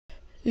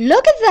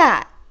Look at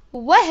that!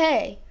 What?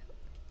 Hey,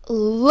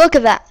 look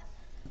at that!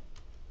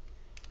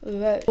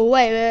 Wait,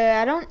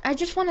 I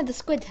just wanted the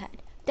squid head.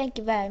 Thank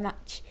you very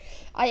much.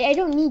 I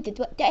don't need it.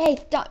 Hey,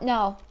 stop!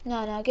 No.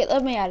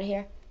 Let me out of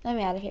here. Let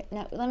me out of here.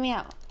 No, let me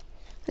out.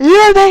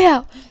 Let me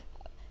out.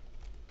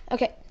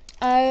 Okay.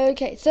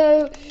 Okay.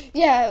 So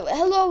yeah.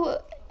 Hello,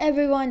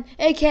 everyone.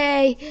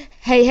 AKA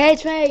hey,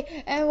 it's me,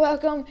 and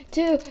welcome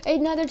to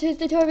another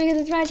Tuesday tour because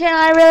it's my channel.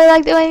 I really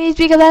like doing these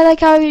because I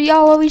like how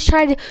y'all always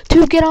try to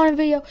get on a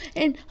video,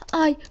 and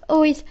I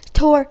always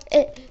tour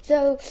it.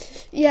 So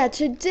yeah,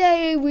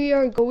 today we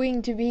are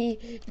going to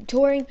be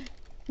touring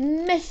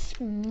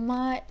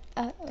my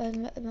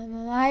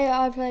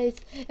place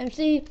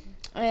MC,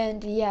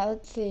 and yeah,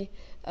 let's see.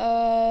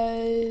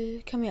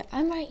 Come here.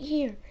 I'm right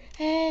here.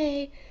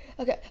 Hey.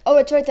 Okay. Oh,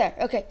 it's right there.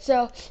 Okay.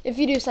 So if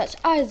you do such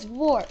as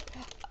warp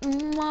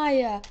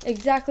Maya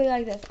exactly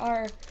like this,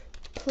 our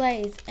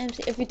plays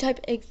MC. If you type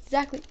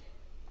exactly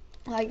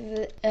like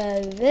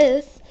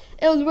this,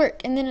 it would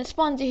work, and then it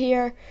spawns you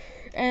here,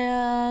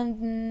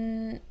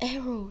 and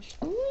arrows.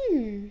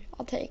 Ooh,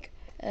 I'll take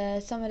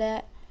some of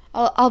that.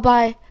 I'll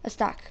buy a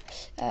stack.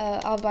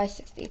 I'll buy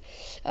 60.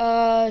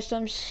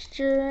 Some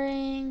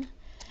string.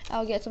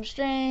 I'll get some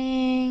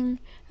string.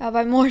 I'll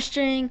buy more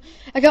string.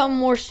 I got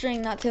more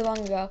string not too long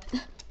ago.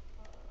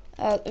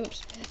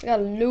 Oops. I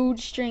got a load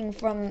string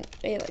from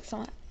like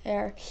some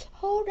air.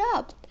 Hold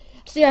up.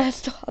 See, I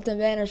still have the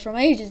banners from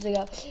ages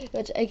ago.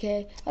 Which,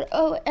 okay.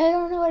 Oh, I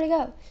don't know where to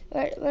go.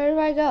 Where do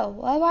I go?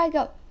 Where do I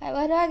go?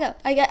 Where do I go?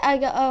 I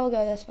go. Oh, I'll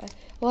go this way.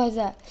 What is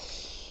that?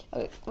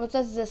 Okay, what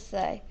does this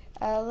say?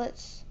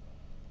 Let's.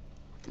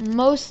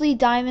 Mostly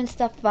diamond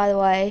stuff, by the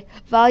way.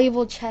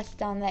 Valuable chest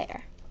down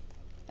there.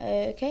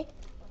 Okay.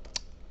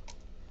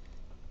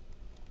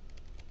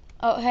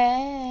 Oh,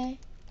 hey.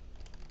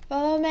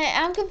 Follow me.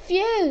 I'm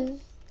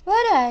confused.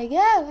 Where do I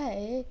go?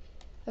 Hey.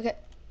 Okay.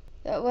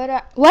 Where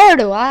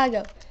do I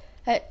go?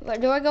 Hey,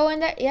 do I go in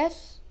there?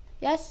 Yes.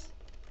 Yes.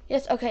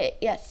 Yes. Okay.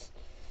 Yes.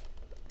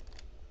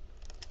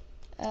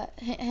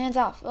 Hands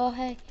off. Oh,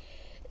 hey.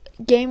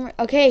 Gamer.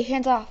 Okay,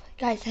 hands off.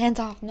 Guys, hands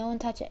off. No one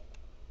touch it.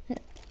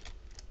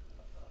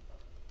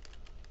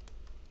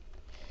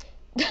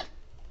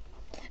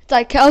 It's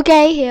like,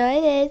 okay, here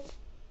it is.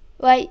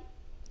 Wait.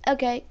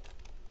 Okay.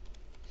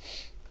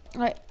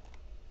 Alright.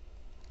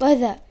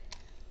 What's up?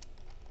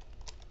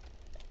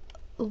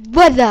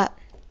 What's up?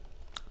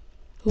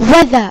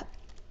 What's up?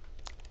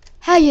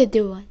 How you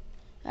doing?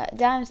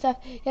 Down stuff.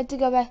 You have to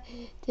go back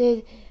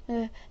to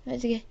you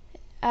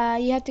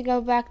have to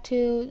go back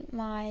to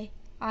my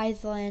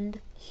island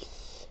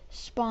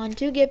spawn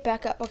to get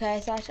back up. Okay,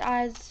 slash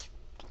eyes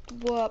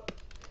whoop.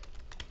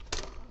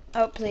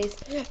 Oh please.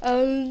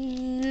 I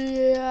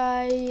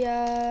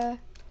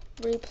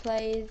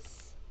replays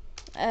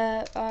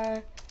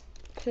our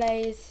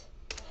plays.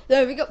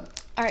 There we go.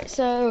 Alright,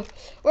 so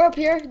we're up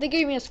here. They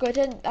gave me a squid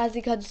head, as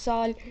you guys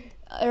saw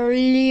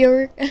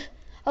earlier.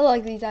 I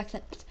like these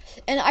accents.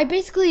 And I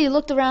basically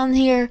looked around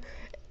here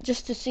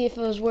just to see if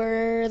it was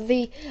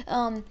worthy.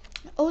 Oh,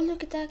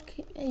 look at that.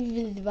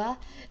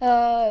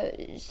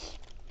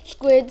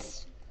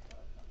 Squids.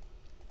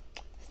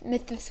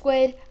 Mr.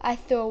 Squid, I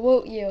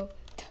throw you.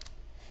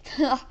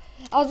 I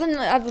was in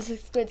the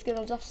squids because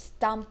I was just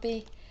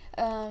Stampy.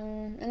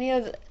 And the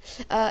other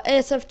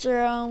ASF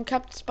Jerome,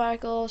 Captain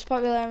Sparkles,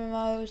 Popular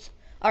MMOs.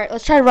 Alright,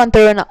 let's try to run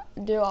through and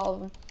do all of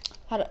them.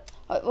 How to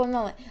 1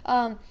 moment.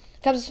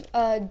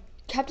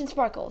 Captain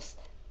Sparkles.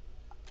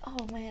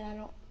 Oh man,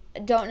 I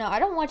don't know. I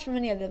don't watch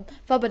many of them.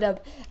 Fubadub.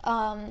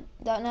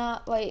 Don't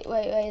know. Wait,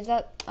 is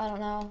that don't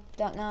know.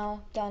 Don't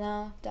know.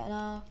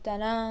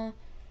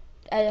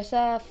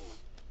 ASF.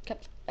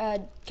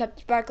 Captain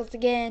Sparkles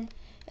again.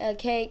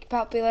 Cake,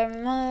 Popular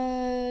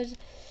MMOs.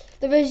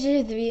 The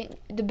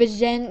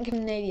Bijan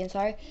Canadian,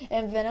 sorry,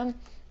 and Venom.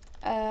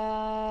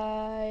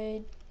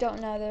 I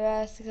don't know the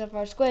rest except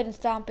for Squid and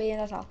Stompy, and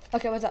that's all.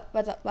 Okay, what's up?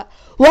 What up?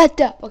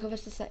 Okay,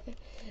 what's this say?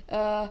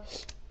 The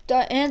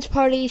Ants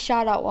Party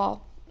shout out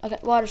wall. Okay,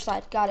 water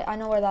slide. Got it. I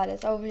know where that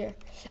is. Over here.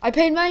 I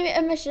paid my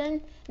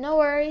admission. No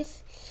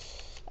worries.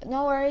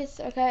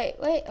 Okay,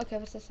 wait. Okay,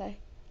 what's this say?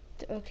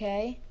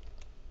 Okay.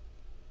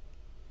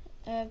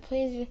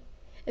 Please,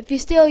 if you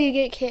steal, you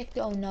get kicked.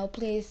 Oh no,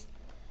 please.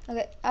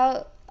 Okay,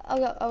 I'll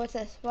go. Oh, what's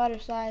this? Water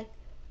slide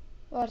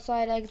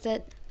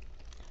exit.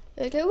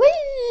 Okay,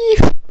 whee!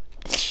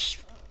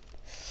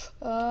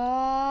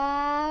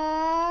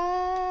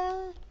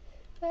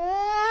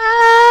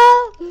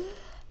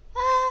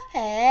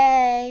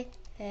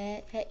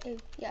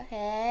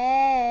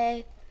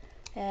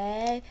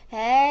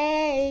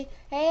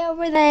 Hey,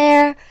 over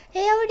there.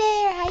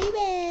 How you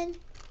been?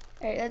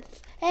 Alright,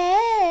 let's,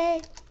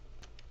 hey.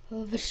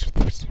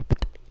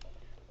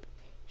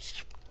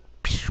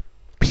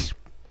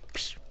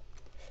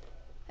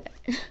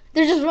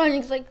 They're just running.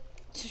 It's like,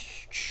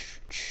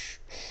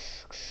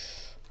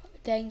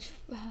 dang.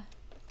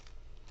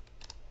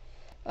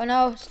 Oh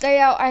no, stay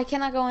out. I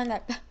cannot go in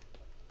there.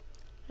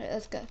 Alright,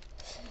 let's go.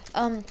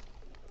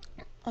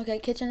 Okay,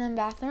 kitchen and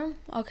bathroom.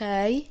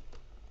 Okay.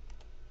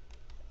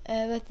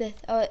 What's this?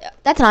 Oh,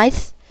 that's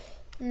nice.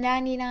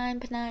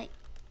 99.9.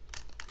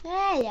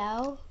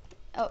 Hello.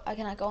 Oh, I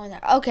cannot go in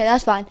there. Okay,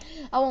 that's fine.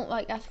 I won't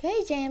like ask.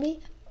 Hey,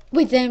 Zambi.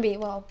 Wait, Zambi.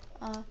 Well,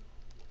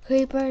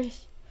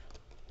 creepers.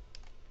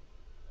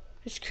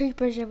 There's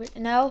creepers every.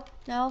 No,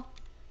 no.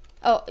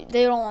 Oh,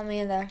 they don't want me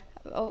in there.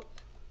 Oh.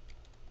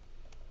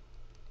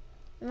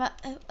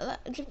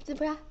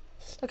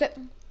 Okay.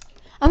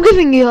 I'm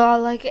giving you a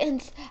like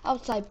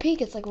outside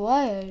peek. It's like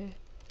whoa.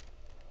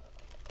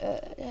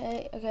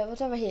 Hey, okay,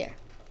 what's over here?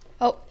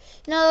 Oh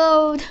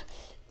no,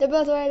 they're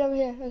both right over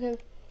here. Okay.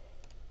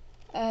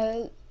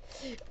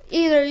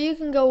 Either you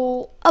can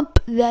go up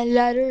that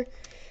ladder,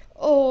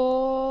 or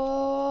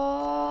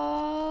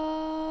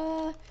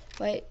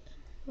wait,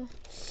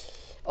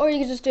 or you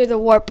can just do the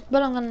warp.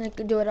 But I'm gonna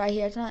do it right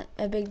here. It's not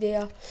a big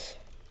deal.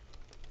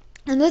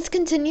 And let's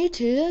continue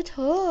to the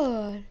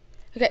tour.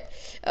 Okay.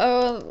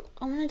 I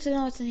wanted to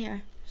know what's in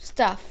here.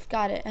 Stuff.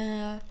 Got it.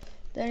 Is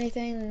there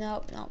anything?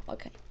 Nope. Nope.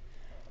 Okay.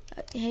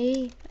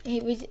 Hey.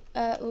 Like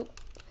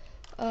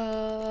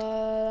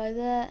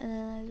that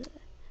and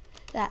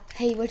that.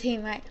 Hey, we're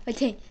team, right? We're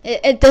team.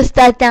 It does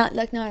start down.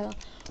 Look, no.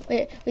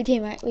 Wait, we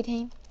team, right? We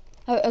team.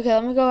 Oh, okay.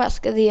 Let me go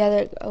ask the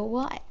other.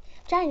 What?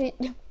 Trying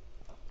to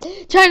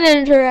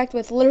interact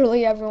with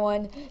literally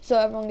everyone, so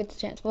everyone gets a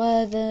chance.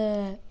 What?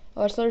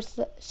 Or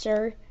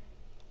sir.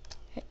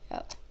 Hey,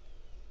 oh.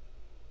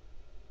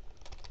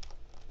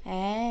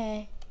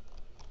 Hey.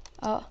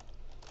 Oh.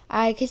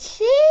 I can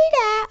see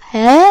that.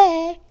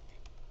 Hey.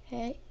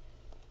 Hey.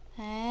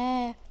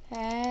 Hey.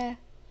 Hey.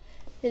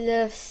 You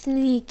little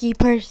sneaky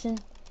person.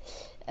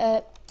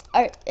 Hey.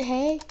 Okay,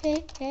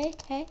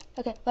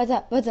 what's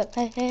up?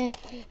 Hey.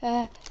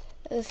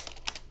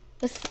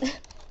 Let's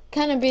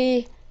kind of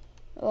be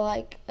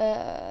like,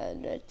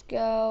 let's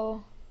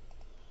go.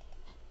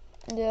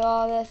 Do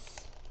all this.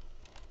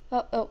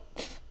 Oh.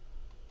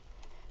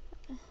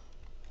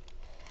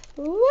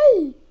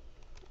 Wee.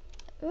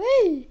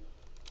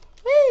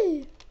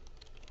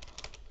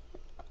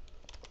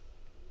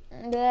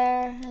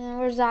 There, and then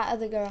where's that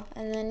other girl?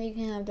 And then you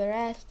can have the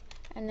rest.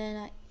 And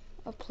then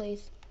oh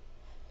please.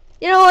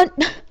 You know what?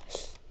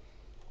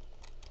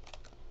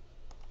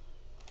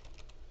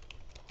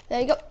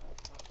 There you go.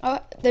 Oh,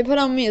 they put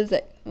on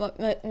music.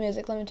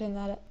 Music. Let me turn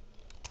that up.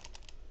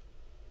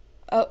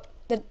 Oh,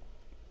 the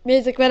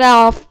music went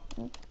off.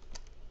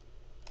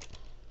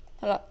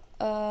 Hello.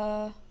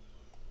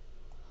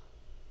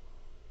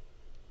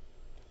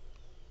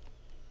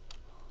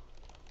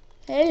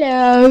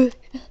 Hello.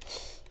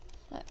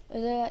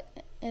 Is there like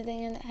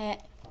anything in the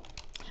hat?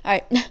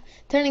 Alright.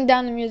 Turning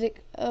down the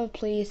music. Oh,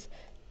 please.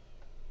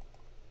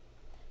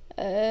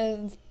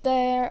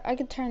 There. I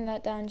could turn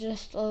that down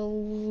just a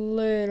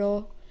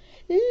little.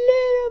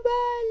 Little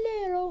by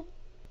little.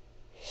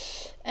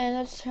 And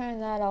let's turn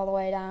that all the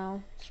way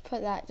down. Just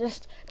put that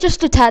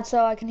just a tad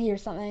so I can hear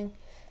something.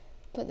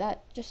 Put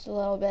that just a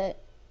little bit.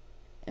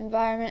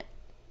 Environment.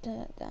 Turn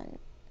that down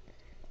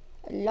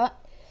a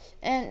lot.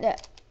 And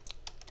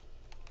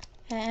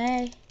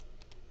hey.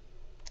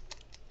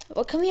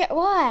 Well, come here.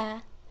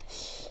 Why?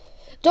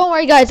 Don't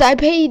worry, guys. I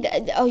paid.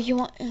 Oh, you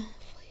want? Oh,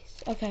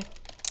 please. Okay.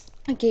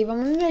 I gave him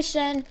a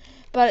mission,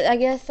 but I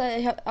guess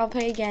I'll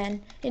pay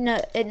again.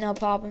 No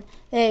problem.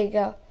 There you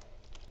go.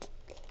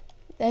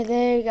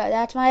 There you go.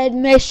 That's my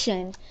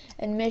admission.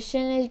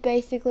 Admission is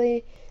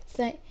basically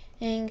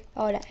saying,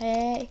 oh,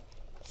 hey.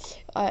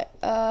 Alright.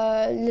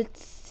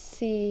 Let's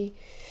see.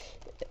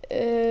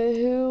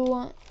 Who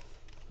wants?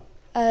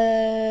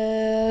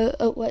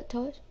 Oh, what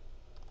toys?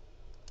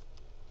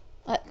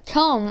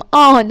 Come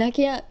on, I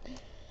can't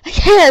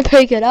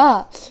pick it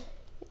up.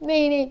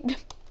 Meaning,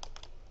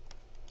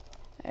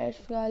 I just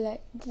forgot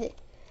like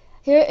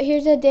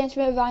here's a dance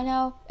move I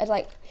know.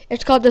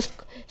 It's called the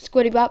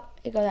Squiddy Bop.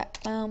 It goes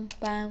like bam,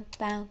 bam,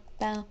 bam,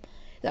 bam.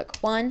 Look,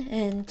 1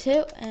 and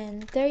 2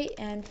 and 3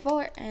 and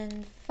 4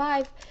 and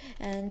 5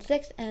 and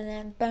 6 and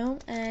then boom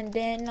and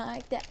then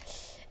like that,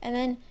 and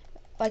then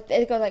like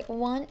it goes like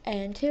 1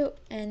 and 2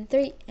 and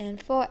 3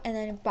 and 4 and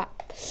then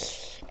bop.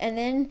 And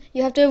then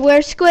you have to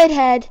wear squid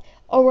head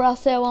or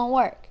else it won't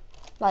work.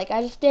 Like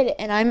I just did it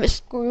and I'm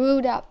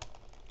screwed up.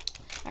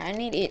 I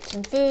need to eat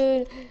some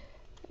food.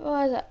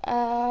 What was it?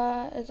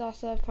 It's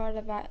also a part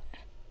of that.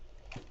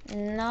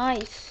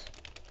 Nice.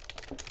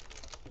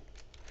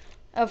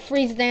 A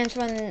freeze dance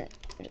when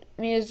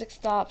music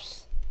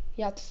stops.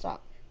 You have to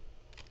stop.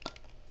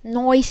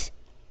 Noise.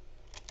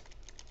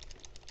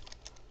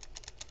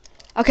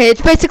 Okay,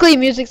 it's basically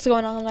music's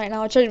going on right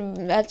now. I'll try to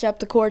match up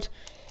the chords.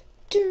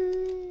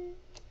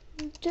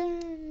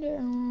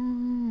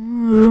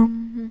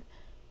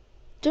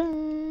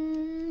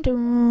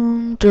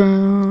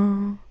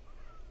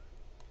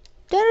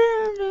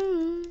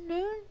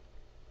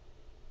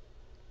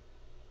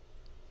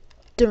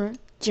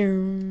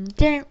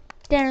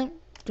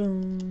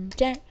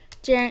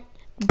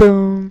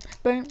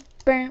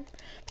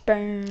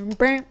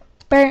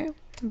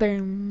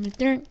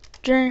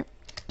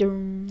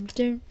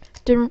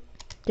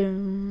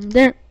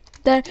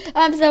 done.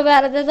 I'm so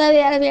bad at this. Let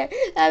me out of here.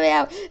 Let me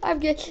out. I'm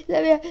good.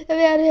 Let me out. Let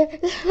me out of here.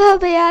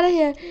 Let me out of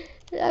here.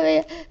 Let me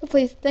out. Oh,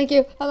 please. Thank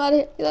you. I'm out of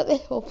here. Let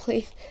me. Oh,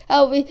 please.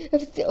 Help me.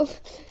 I'm so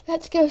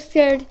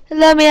scared.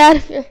 Let me out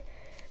of here.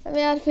 Let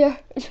me out of here.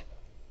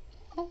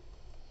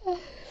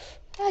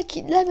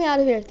 Let me out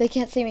of here. They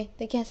can't see me.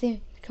 They can't see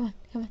me. Come on.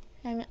 Come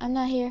on. I'm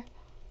not here.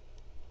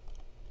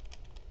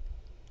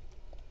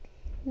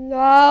 No,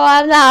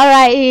 I'm not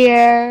right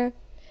here.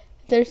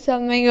 There's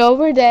something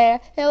over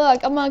there. Hey,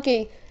 look, a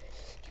monkey.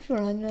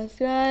 Run,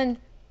 let's run.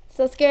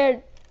 So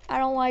scared. I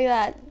don't like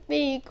that.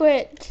 Be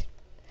quit.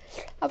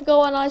 I'm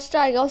going on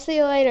strike. I'll see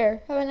you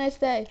later. Have a nice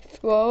day.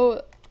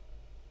 Whoa.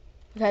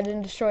 Okay, I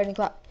didn't destroy any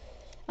clock.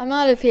 I'm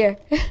out of here.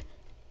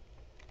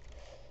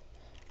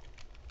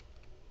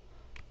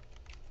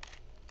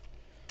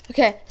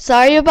 Okay,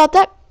 sorry about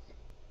that.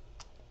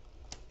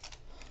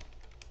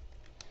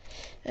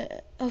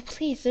 Oh,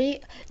 please.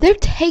 They're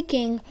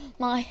taking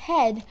my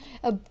head,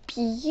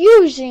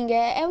 abusing it,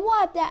 and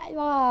what that?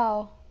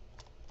 Wow.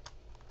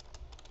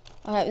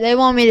 Okay, they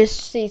want me to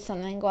see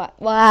something.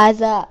 Why is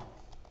that?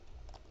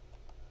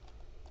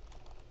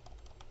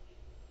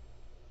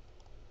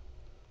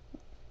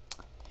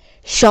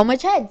 So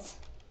much heads.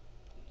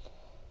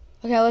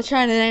 Okay, let's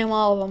try to name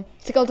all of them.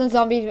 Skeleton,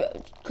 zombie,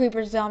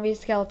 creeper, zombie,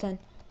 skeleton.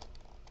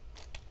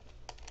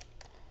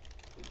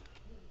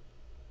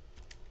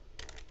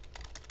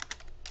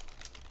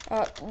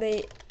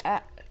 They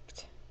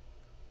act.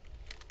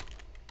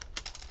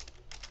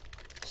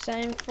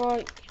 Same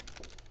for.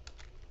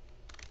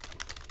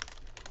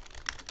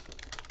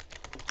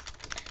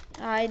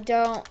 I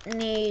don't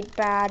need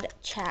bad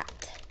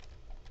chat.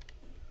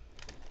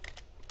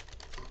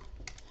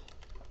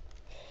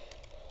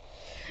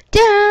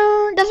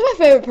 Down. That's my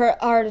favorite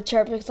part of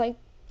chirp. It's like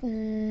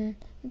down,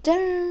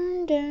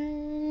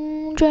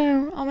 down,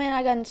 down. Oh man,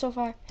 I got so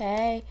far.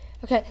 Hey.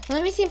 Okay,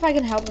 let me see if I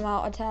can help him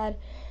out a tad.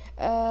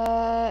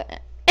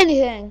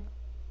 Anything.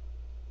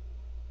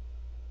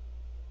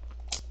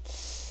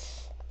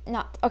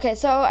 Not. Okay,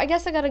 so I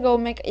guess I gotta go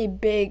make a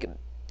big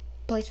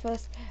place for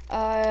this.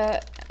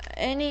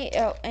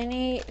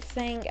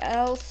 Anything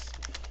else?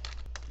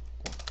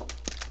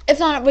 If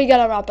not, we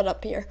gotta wrap it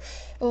up here.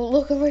 Oh,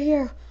 look over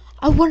here.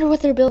 I wonder what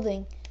they're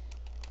building.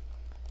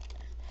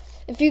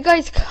 If you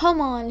guys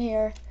come on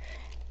here,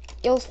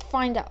 you'll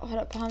find out. Hold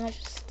up, how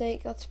much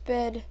stake? Let's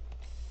bid.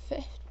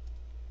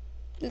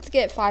 Let's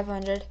get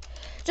 500.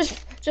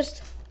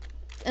 Just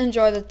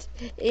enjoy the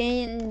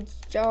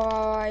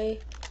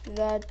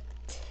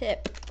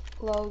tip,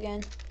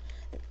 Logan.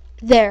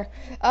 There.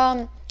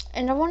 And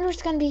I wonder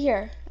what's gonna be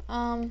here.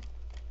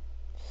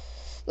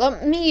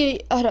 Let me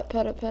hold up.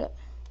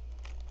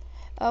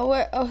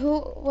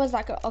 Who was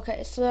that girl?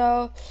 Okay,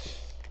 so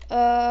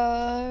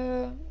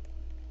oh,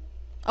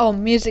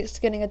 music's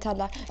getting a tad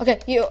loud.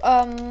 Okay,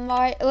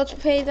 let's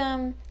pay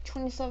them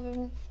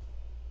 27.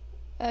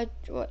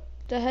 What?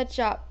 The head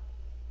shop.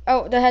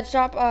 Oh, the head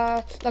shop.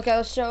 Okay,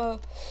 let's show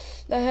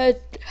the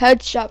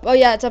head shop. Oh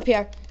yeah, it's up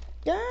here.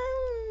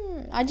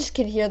 Down. I just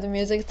can hear the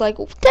music. It's like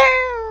down,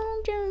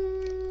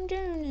 down,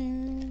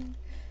 down,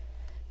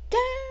 down.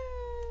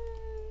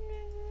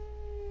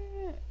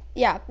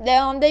 Yeah,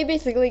 they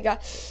basically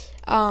got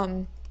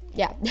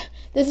yeah.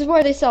 This is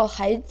where they sell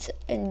hides,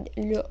 and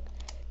look,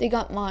 they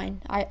got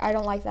mine. I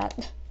don't like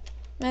that.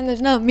 Man,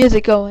 there's no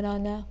music going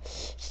on now.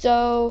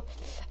 So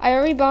I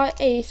already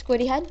bought a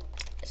squiddy head.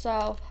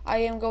 So I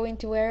am going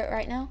to wear it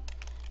right now,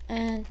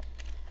 and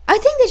I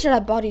think they should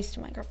have bodies to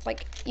Minecraft.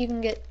 Like you can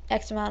get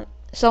X amount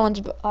someone's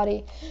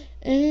body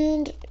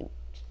and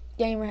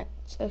gamer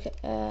heads. Okay,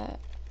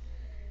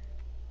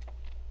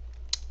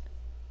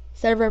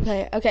 server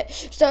player. Okay,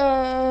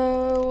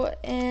 so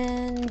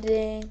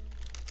ending.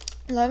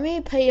 Let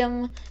me pay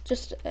them.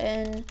 Just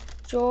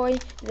enjoy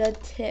the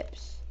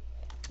tips,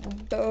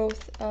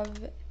 both of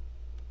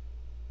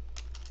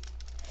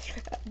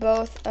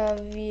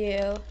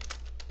you.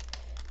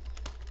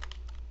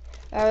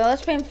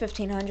 Let's pay him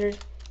 1,500.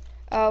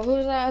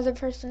 Who's that other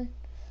person?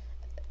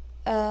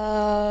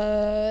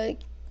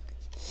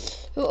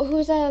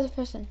 Who's that other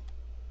person?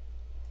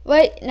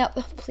 Wait, no,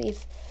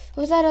 please.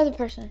 Who's that other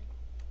person?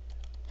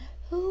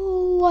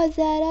 Who was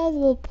that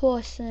other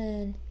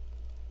person?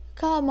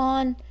 Come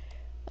on,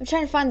 I'm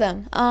trying to find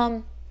them.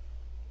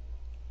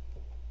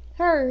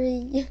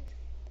 Hurry.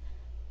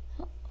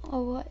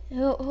 Oh, what?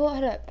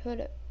 Hold up.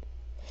 Who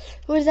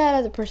is that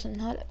other person?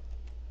 Hold up.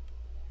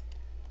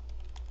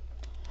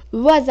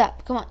 What's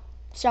up? Come on,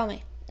 show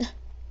me.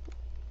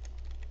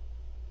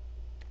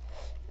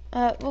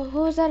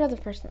 Who's that other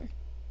person?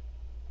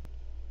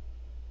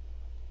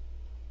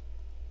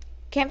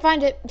 Can't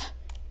find it.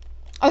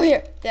 Oh,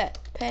 here. That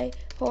pay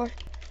for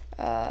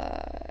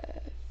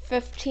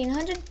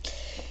 1,500.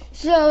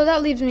 So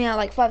that leaves me at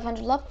like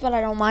 500 left, but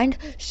I don't mind.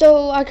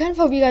 So I kind of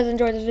hope you guys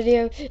enjoyed this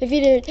video. If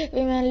you did,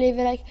 remember to leave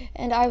a like,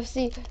 and I will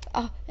see.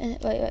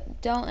 Wait,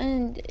 don't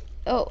end.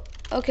 Oh,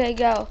 okay,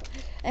 go.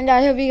 And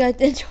I hope you guys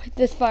enjoyed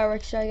this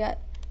fireworks show I got.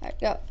 Alright,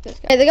 go.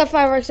 Okay, they got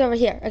fireworks over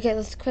here. Okay,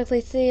 let's quickly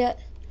see it.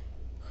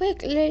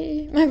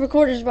 Quickly. My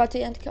recorder's about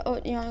to end.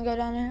 Oh, you want to go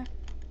down there?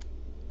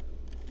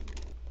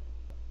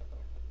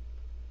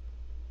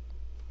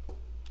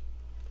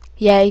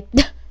 Yay.